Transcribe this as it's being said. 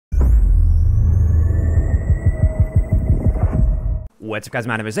What's up guys,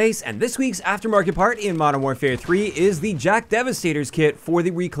 my name is Ace, and this week's aftermarket part in Modern Warfare 3 is the JAK Devastators kit for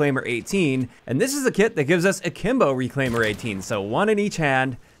the Reclaimer 18, and this is a kit that gives us Akimbo Reclaimer 18, so one in each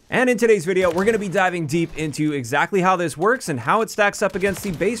hand. And in today's video, we're going to be diving deep into exactly how this works and how it stacks up against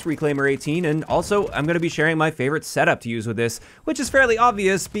the base Reclaimer 18, and also I'm going to be sharing my favorite setup to use with this, which is fairly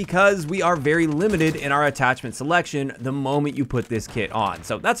obvious because we are very limited in our attachment selection the moment you put this kit on.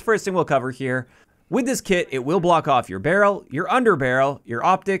 So that's the first thing we'll cover here. With this kit, it will block off your barrel, your underbarrel, your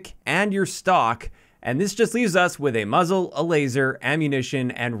optic, and your stock, and this just leaves us with a muzzle, a laser, ammunition,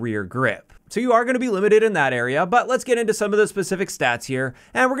 and rear grip. So you are going to be limited in that area, but let's get into some of the specific stats here,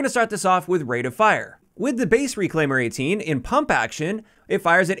 and we're going to start this off with rate of fire. With the base Reclaimer 18, in pump action, it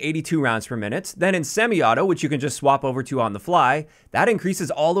fires at 82 rounds per minute. Then in semi-auto, which you can just swap over to on the fly, that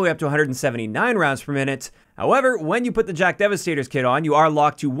increases all the way up to 179 rounds per minute. However, when you put the JAK Devastators kit on, you are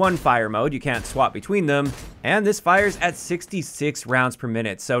locked to one fire mode, you can't swap between them, and this fires at 66 rounds per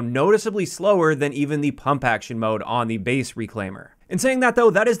minute, so noticeably slower than even the pump action mode on the base Reclaimer. In saying that though,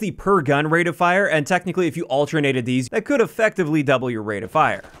 that is the per gun rate of fire, and technically if you alternated these, that could effectively double your rate of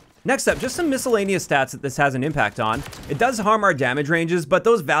fire. Next up, just some miscellaneous stats that this has an impact on. It does harm our damage ranges, but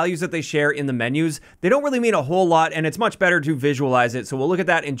those values that they share in the menus, they don't really mean a whole lot, and it's much better to visualize it, so we'll look at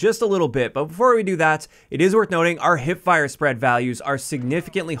that in just a little bit. But before we do that, it is worth noting our hipfire spread values are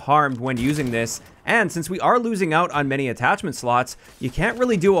significantly harmed when using this, and since we are losing out on many attachment slots, you can't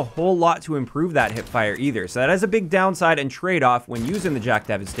really do a whole lot to improve that hipfire either. So that is a big downside and trade-off when using the JAK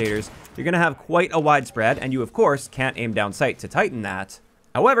Devastators. You're going to have quite a wide spread, and you of course can't aim down sight to tighten that.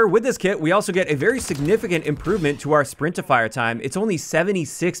 However, with this kit, we also get a very significant improvement to our sprint to fire time. It's only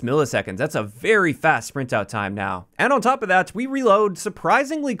 76 milliseconds. That's a very fast sprint out time now. And on top of that, we reload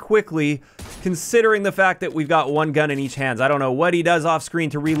surprisingly quickly, considering the fact that we've got one gun in each hand. I don't know what he does off screen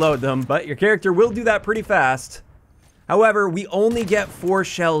to reload them, but your character will do that pretty fast. However, we only get 4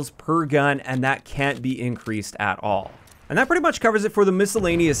 shells per gun, and that can't be increased at all. And that pretty much covers it for the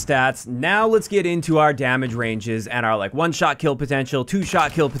miscellaneous stats. Now let's get into our damage ranges and our one-shot kill potential,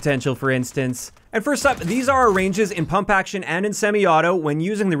 two-shot kill potential, for instance. And first up, these are our ranges in pump action and in semi-auto when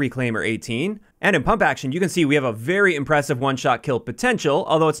using the Reclaimer 18. And in pump action, you can see we have a very impressive one-shot kill potential,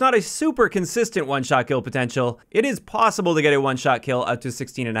 although it's not a super consistent one-shot kill potential. It is possible to get a one-shot kill up to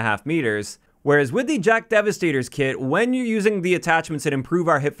 16.5 meters. Whereas with the JAK Devastators kit, when you're using the attachments that improve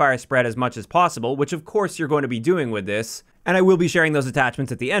our hipfire spread as much as possible, which of course you're going to be doing with this, and I will be sharing those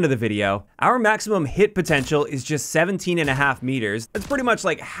attachments at the end of the video, our maximum hit potential is just 17.5 meters. That's pretty much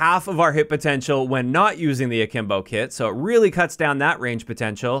like half of our hit potential when not using the Akimbo kit, so it really cuts down that range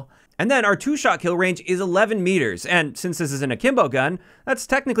potential. And then our two-shot kill range is 11 meters, and since this is an Akimbo gun, that's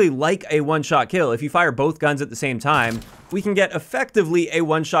technically like a one-shot kill. If you fire both guns at the same time, we can get effectively a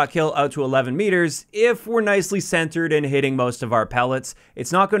one-shot kill out to 11 meters if we're nicely centered and hitting most of our pellets.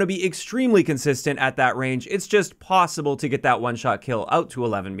 It's not going to be extremely consistent at that range, it's just possible to get that one-shot kill out to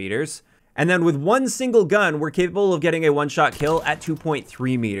 11 meters. And then with one single gun, we're capable of getting a one-shot kill at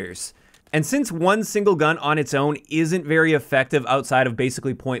 2.3 meters. And since one single gun on its own isn't very effective outside of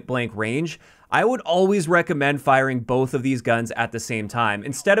basically point-blank range, I would always recommend firing both of these guns at the same time,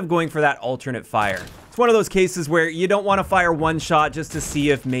 instead of going for that alternate fire. It's one of those cases where you don't want to fire one shot just to see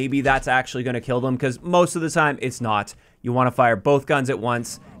if maybe that's actually going to kill them, because most of the time it's not. You want to fire both guns at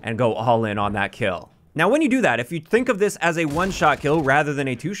once and go all in on that kill. Now, when you do that, if you think of this as a one-shot kill rather than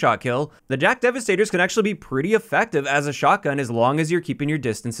a two-shot kill, the JAK Devastators can actually be pretty effective as a shotgun as long as you're keeping your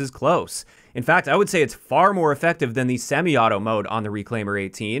distances close. In fact, I would say it's far more effective than the semi-auto mode on the Reclaimer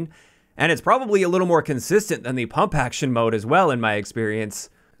 18, and it's probably a little more consistent than the pump action mode as well in my experience.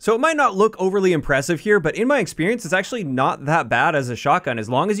 So it might not look overly impressive here, but in my experience, it's actually not that bad as a shotgun as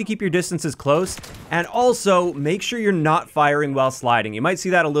long as you keep your distances close, and also make sure you're not firing while sliding. You might see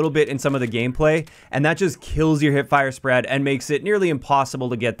that a little bit in some of the gameplay, and that just kills your hipfire spread and makes it nearly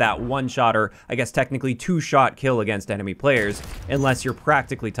impossible to get that one-shot, or I guess technically two-shot kill against enemy players, unless you're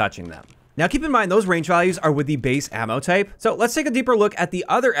practically touching them. Now keep in mind, those range values are with the base ammo type. So let's take a deeper look at the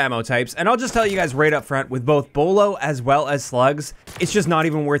other ammo types, and I'll just tell you guys right up front, with both bolo as well as slugs, it's just not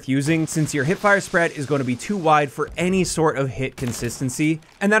even worth using since your hipfire spread is going to be too wide for any sort of hit consistency,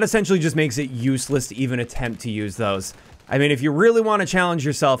 and that essentially just makes it useless to even attempt to use those. I mean, if you really want to challenge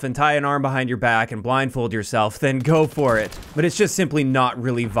yourself and tie an arm behind your back and blindfold yourself, then go for it. But it's just simply not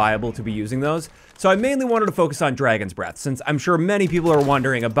really viable to be using those. So I mainly wanted to focus on Dragon's Breath, since I'm sure many people are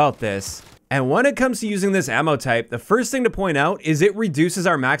wondering about this. And when it comes to using this ammo type, the first thing to point out is it reduces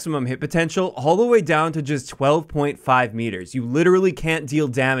our maximum hit potential all the way down to just 12.5 meters. You literally can't deal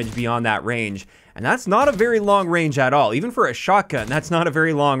damage beyond that range. And that's not a very long range at all. Even for a shotgun, that's not a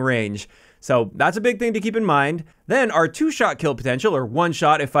very long range. So that's a big thing to keep in mind. Then our 2-shot kill potential, or 1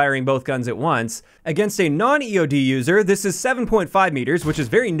 shot if firing both guns at once. Against a non-EOD user, this is 7.5 meters, which is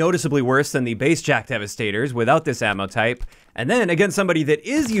very noticeably worse than the base JAK Devastators without this ammo type. And then against somebody that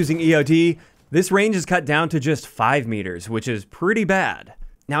is using EOD, this range is cut down to just 5 meters, which is pretty bad.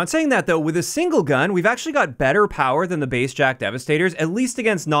 Now, in saying that though, with a single gun, we've actually got better power than the base JAK Devastators, at least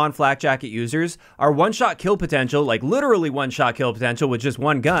against non-flak jacket users. Our 1-shot kill potential, like literally 1-shot kill potential with just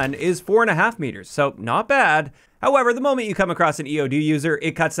 1 gun, is 4.5 meters, so not bad. However, the moment you come across an EOD user,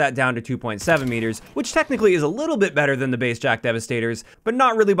 it cuts that down to 2.7 meters, which technically is a little bit better than the base JAK Devastators, but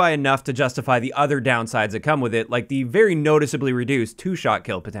not really by enough to justify the other downsides that come with it, like the very noticeably reduced 2-shot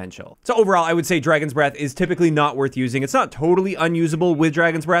kill potential. So overall, I would say Dragon's Breath is typically not worth using. It's not totally unusable with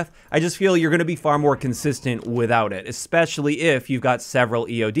Dragon's Breath. I just feel you're going to be far more consistent without it, especially if you've got several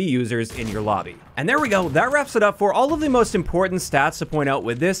EOD users in your lobby. And there we go. That wraps it up for all of the most important stats to point out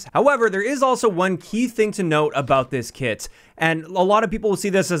with this. However, there is also one key thing to note about this kit. And a lot of people will see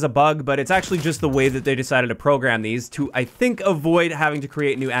this as a bug, but it's actually just the way that they decided to program these to, I think, avoid having to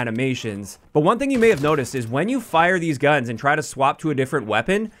create new animations. But one thing you may have noticed is when you fire these guns and try to swap to a different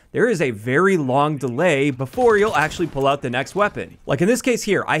weapon, there is a very long delay before you'll actually pull out the next weapon. Like in this case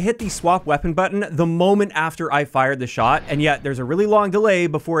here, I hit the swap weapon button the moment after I fired the shot, and yet there's a really long delay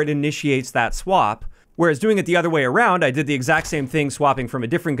before it initiates that swap. Whereas doing it the other way around, I did the exact same thing swapping from a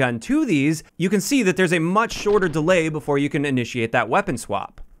different gun to these. You can see that there's a much shorter delay before you can initiate that weapon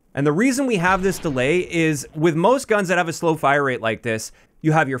swap. And the reason we have this delay is with most guns that have a slow fire rate like this,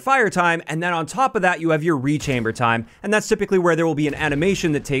 you have your fire time, and then on top of that, you have your rechamber time. And that's typically where there will be an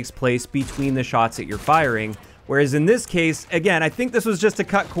animation that takes place between the shots that you're firing. Whereas in this case, again, I think this was just to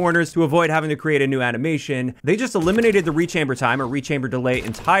cut corners to avoid having to create a new animation. They just eliminated the rechamber time or rechamber delay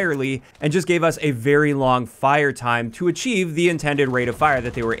entirely and just gave us a very long fire time to achieve the intended rate of fire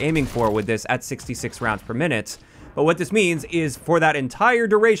that they were aiming for with this at 66 rounds per minute. But what this means is for that entire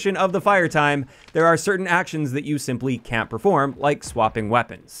duration of the fire time, there are certain actions that you simply can't perform, like swapping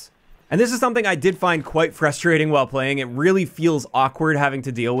weapons. And this is something I did find quite frustrating while playing. It really feels awkward having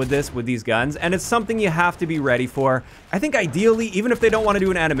to deal with this with these guns, and it's something you have to be ready for. I think ideally, even if they don't want to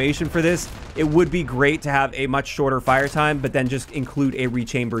do an animation for this, it would be great to have a much shorter fire time, but then just include a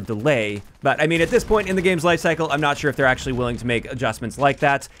rechamber delay. But I mean, at this point in the game's life cycle, I'm not sure if they're actually willing to make adjustments like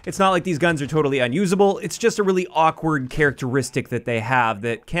that. It's not like these guns are totally unusable. It's just a really awkward characteristic that they have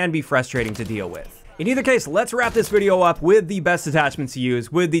that can be frustrating to deal with. In either case, let's wrap this video up with the best attachments to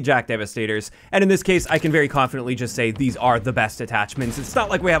use with the JAK Devastators. And in this case, I can very confidently just say these are the best attachments. It's not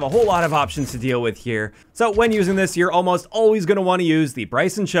like we have a whole lot of options to deal with here. So when using this, you're almost always going to want to use the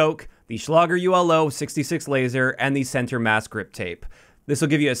Bryson Choke, the Schlager ULO 66 Laser, and the Center Mass Grip Tape. This will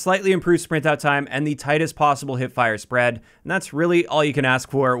give you a slightly improved sprint out time and the tightest possible hip-fire spread, and that's really all you can ask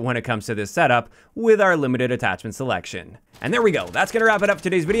for when it comes to this setup with our limited attachment selection. And there we go. That's going to wrap it up for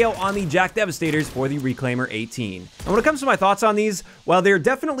today's video on the JAK Devastators for the Reclaimer 18. And when it comes to my thoughts on these, while they're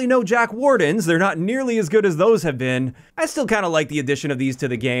definitely no JAK Wardens, they're not nearly as good as those have been, I still kind of like the addition of these to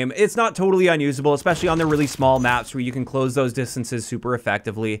the game. It's not totally unusable, especially on the really small maps where you can close those distances super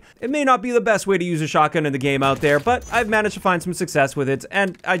effectively. It may not be the best way to use a shotgun in the game out there, but I've managed to find some success with it,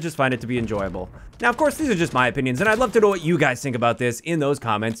 and I just find it to be enjoyable. Now, of course, these are just my opinions, and I'd love to know what you guys think about this in those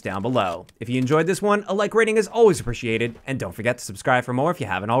comments down below. If you enjoyed this one, a like rating is always appreciated, and don't forget to subscribe for more if you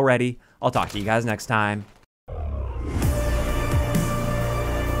haven't already. I'll talk to you guys next time.